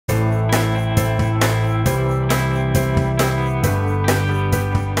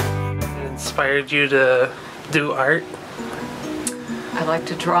inspired you to do art? I liked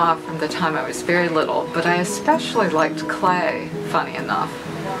to draw from the time I was very little, but I especially liked clay, funny enough.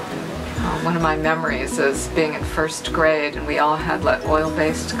 One of my memories is being in first grade and we all had like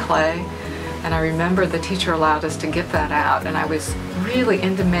oil-based clay, and I remember the teacher allowed us to get that out, and I was really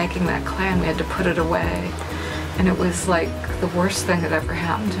into making that clay and we had to put it away, and it was like the worst thing that ever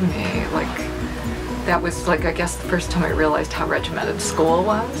happened to me. Like, that was like, I guess, the first time I realized how regimented school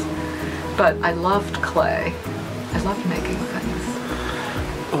was. But I loved clay. I loved making things.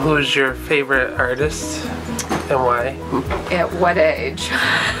 Who's your favorite artist and why? At what age?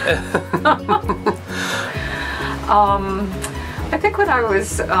 I think when I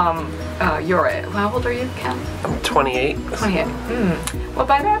was your age. How old are you, Ken? I'm 28. 28. Well,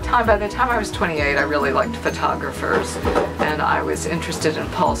 by the time I was 28, I really liked photographers, and I was interested in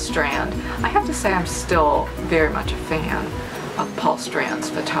Paul Strand. I have to say I'm still very much a fan of Paul Strand's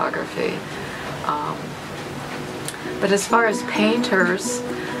photography. But as far as painters,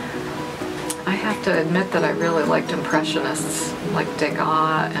 I have to admit that I really liked Impressionists like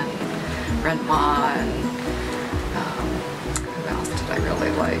Degas and Renoir, and who else did I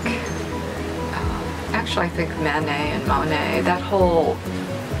really like? Actually, I think Manet and Monet, that whole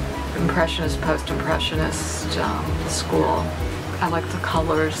Impressionist, Post-Impressionist school. I like the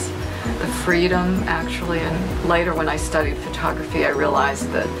colors, the freedom, actually, and later when I studied photography, I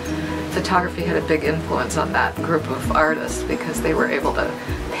realized that photography had a big influence on that group of artists because they were able to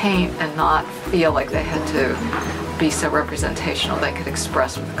paint and not feel like they had to be so representational. They could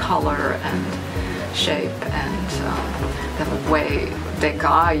express with color and shape, and the way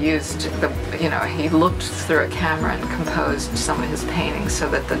Degas used he looked through a camera and composed some of his paintings so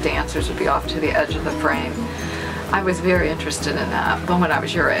that the dancers would be off to the edge of the frame. I was very interested in that. But when I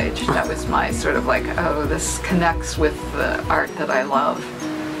was your age, that was my sort of like, oh, this connects with the art that I love,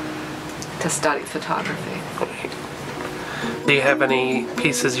 to study photography. Do you have any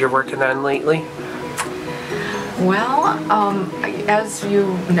pieces you're working on lately? Well, as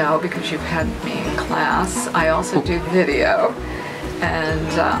you know, because you've had me in class, I also do video.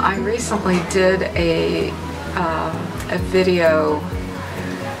 And I recently did a video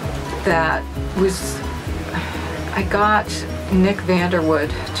that was, I got Nick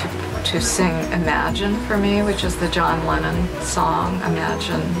Vanderwood to sing Imagine for me, which is the John Lennon song,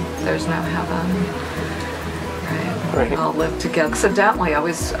 Imagine There's No Heaven, right? We all live together. Accidentally, I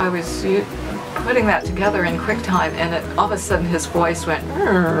was putting that together in QuickTime, and all of a sudden his voice went,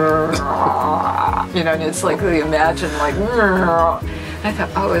 and it's like the Imagine, like, and I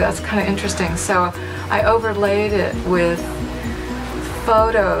thought, oh, that's kind of interesting. So I overlaid it with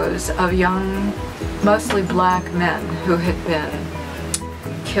photos of young, mostly black men who had been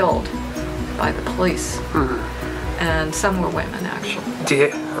killed by the police, and some were women, actually. Do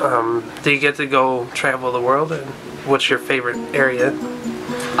you get to go travel the world, and what's your favorite area?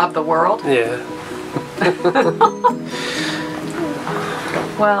 Of the world? Yeah.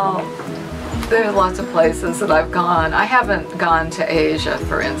 Well, there are lots of places that I've gone. I haven't gone to Asia,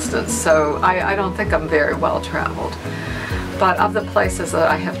 for instance, so I don't think I'm very well traveled. But of the places that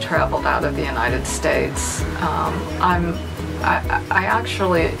I have traveled out of the United States, I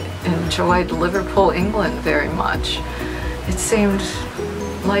actually enjoyed Liverpool, England very much. It seemed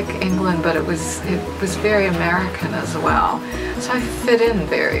like England, but it was very American as well. So I fit in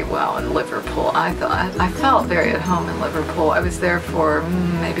very well in Liverpool. I felt very at home in Liverpool. I was there for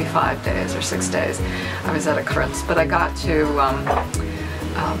maybe 5 days or 6 days. I was at a conference, but I got to,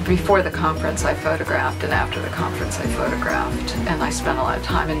 before the conference I photographed, and after the conference I photographed, and I spent a lot of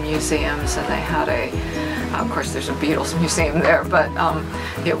time in museums, and they had of course there's a Beatles museum there, but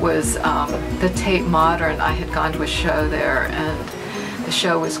it was the Tate Modern. I had gone to a show there, and the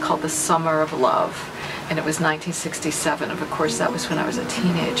show was called The Summer of Love, and it was 1967. Of course, that was when I was a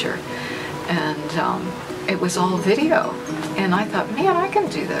teenager, and it was all video. And I thought, man, I can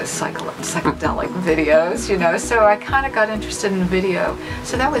do those psychedelic videos, So I kind of got interested in video.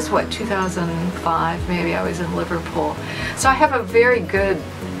 So that was, what, 2005, maybe I was in Liverpool. So I have a very good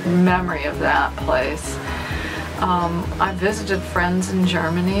memory of that place. I visited friends in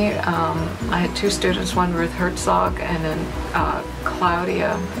Germany. I had 2 students, one Ruth Herzog and then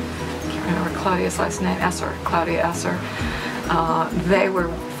Claudia, I can't remember Claudia's last name, Claudia Esser. They were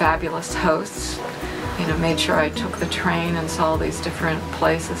fabulous hosts. Made sure I took the train and saw these different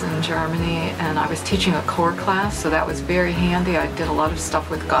places in Germany, and I was teaching a core class, so that was very handy. I did a lot of stuff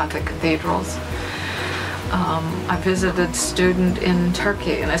with Gothic cathedrals. I visited student in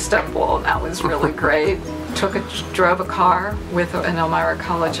Turkey, in Istanbul, and that was really great. Drove a car with an Elmira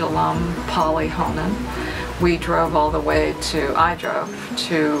College alum, Polly Honan. we drove all the way to, I drove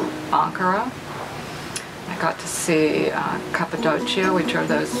to Ankara. I got to see Cappadocia. We drove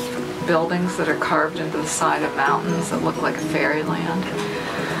those buildings that are carved into the side of mountains that look like a fairyland.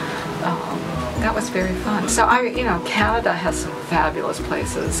 That was very fun. So Canada has some fabulous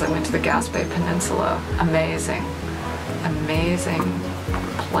places. I went to the Gaspé Peninsula. Amazing, amazing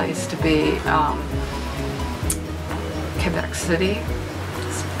place to be. Quebec City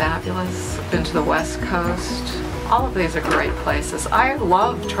is fabulous. Been to the West Coast. All of these are great places. I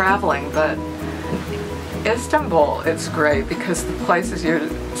love traveling, but Istanbul is great because the places you're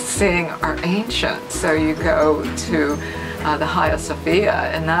seeing are ancient. So you go to the Hagia Sophia,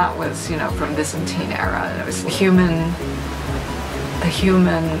 and that was, from Byzantine era. And it was the human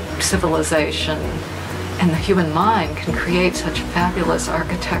civilization, and the human mind can create such fabulous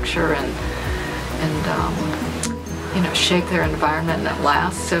architecture and shape their environment, and it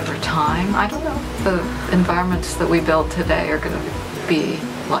lasts over time. I don't know if the environments that we build today are going to be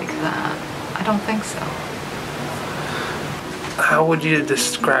like that. I don't think so. How would you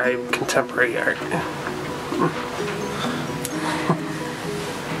describe contemporary art?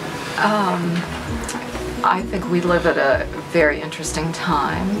 I think we live at a very interesting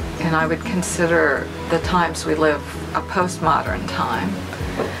time, and I would consider the times we live a postmodern time.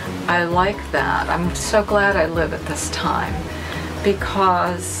 I like that. I'm so glad I live at this time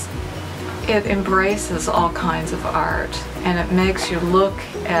because it embraces all kinds of art, and it makes you look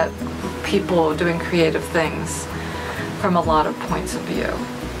at people doing creative things from a lot of points of view.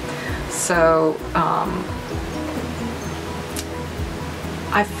 So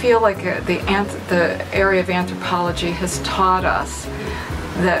I feel like the area of anthropology has taught us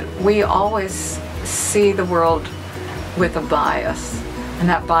that we always see the world with a bias, and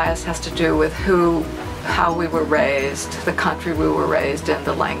that bias has to do with how we were raised, the country we were raised in,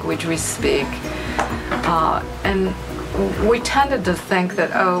 the language we speak, and we tended to think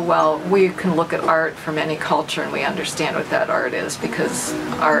that, oh well, we can look at art from any culture and we understand what that art is because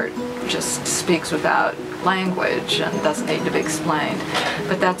art just speaks without language and doesn't need to be explained.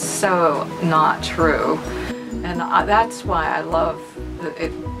 But that's so not true, and that's why I love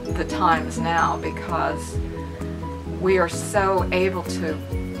the times now, because we are so able to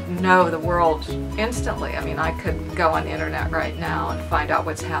know the world instantly. I mean, I could go on the internet right now and find out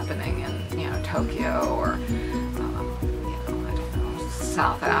what's happening in Tokyo or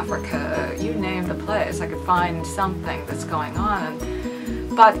South Africa, you name the place. I could find something that's going on,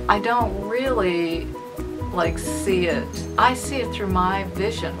 but I don't really see it. I see it through my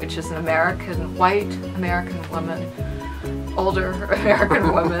vision, which is an white American woman, older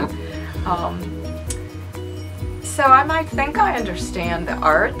American woman. So I might think I understand the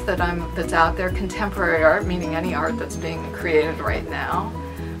art that's out there, contemporary art, meaning any art that's being created right now.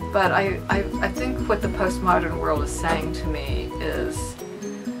 But I think what the postmodern world is saying to me is,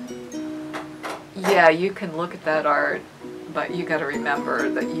 yeah, you can look at that art, but you got to remember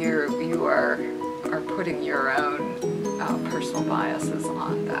that you are putting your own personal biases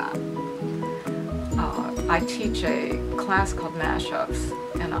on that. I teach a class called Mashups,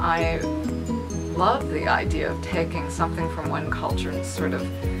 and I love the idea of taking something from one culture and sort of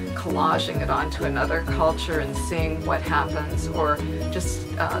collaging it onto another culture and seeing what happens, or just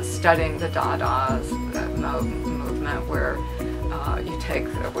studying the Dada movement, where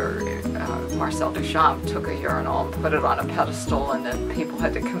Marcel Duchamp took a urinal and put it on a pedestal, and then people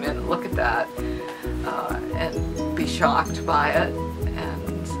had to come in and look at that and be shocked by it.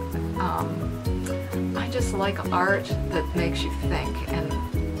 And I just like art that makes you think. And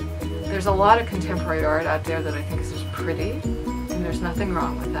there's a lot of contemporary art out there that I think is just pretty, and there's nothing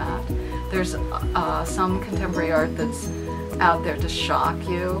wrong with that. There's some contemporary art that's out there to shock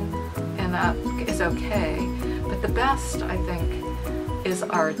you, and that is okay. But the best, I think, is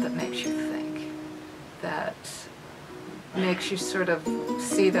art that makes you think, that makes you sort of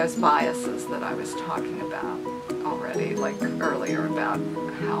see those biases that I was talking about already, like earlier, about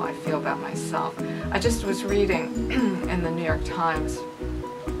how I feel about myself. I just was reading in the New York Times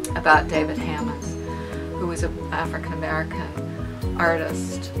about David Hammons, who was an African-American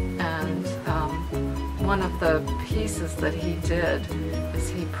artist, and one of the pieces that he did is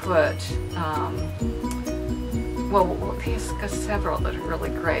he put he's got several that are really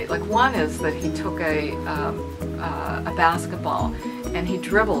great. Like, one is that he took a basketball and he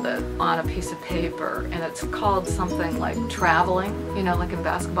dribbled it on a piece of paper, and it's called something like traveling, like in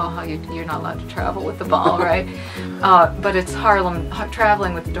basketball how you're not allowed to travel with the ball, right? But it's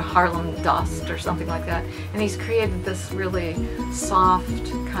traveling with the Harlem dust or something like that. And he's created this really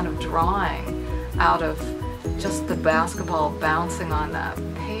soft kind of drawing out of just the basketball bouncing on that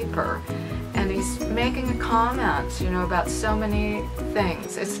paper. And he's making a comment, you know, about so many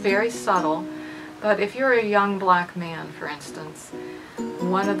things. It's very subtle, but if you're a young black man, for instance,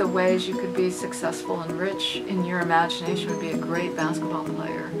 one of the ways you could be successful and rich in your imagination would be a great basketball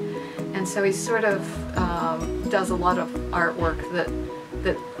player. And so he sort of does a lot of artwork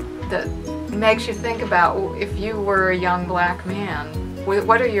that makes you think about, if you were a young black man,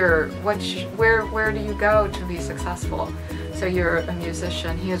 where do you go to be successful? So you're a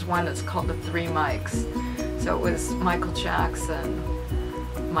musician. He has one that's called the 3 Mikes. So it was Michael Jackson,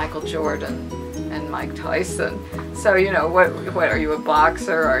 Michael Jordan, and Mike Tyson. So, you know, what are you, a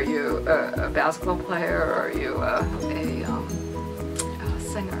boxer? Are you a basketball player? Or are you a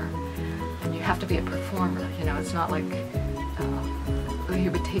singer? And you have to be a performer. You know, it's not like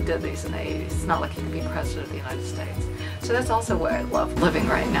he did these in the 80s. It's not like he could be president of the United States. So that's also why I love living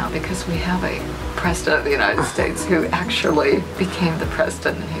right now, because we have a president of the United States who actually became the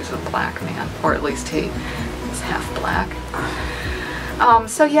president, and he's a black man, or at least he is half black.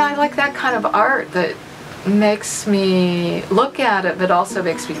 So yeah, I like that kind of art that makes me look at it, but also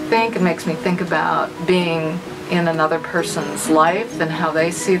makes me think, and makes me think about being in another person's life and how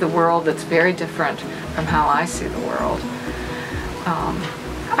they see the world that's very different from how I see the world.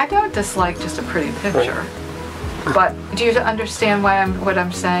 I don't dislike just a pretty picture, but do you understand what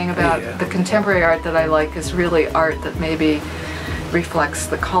I'm saying about the contemporary art that I like is really art that maybe reflects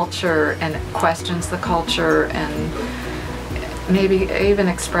the culture and questions the culture and maybe even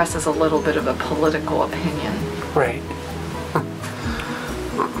expresses a little bit of a political opinion. Right.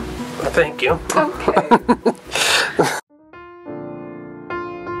 Thank you. Okay.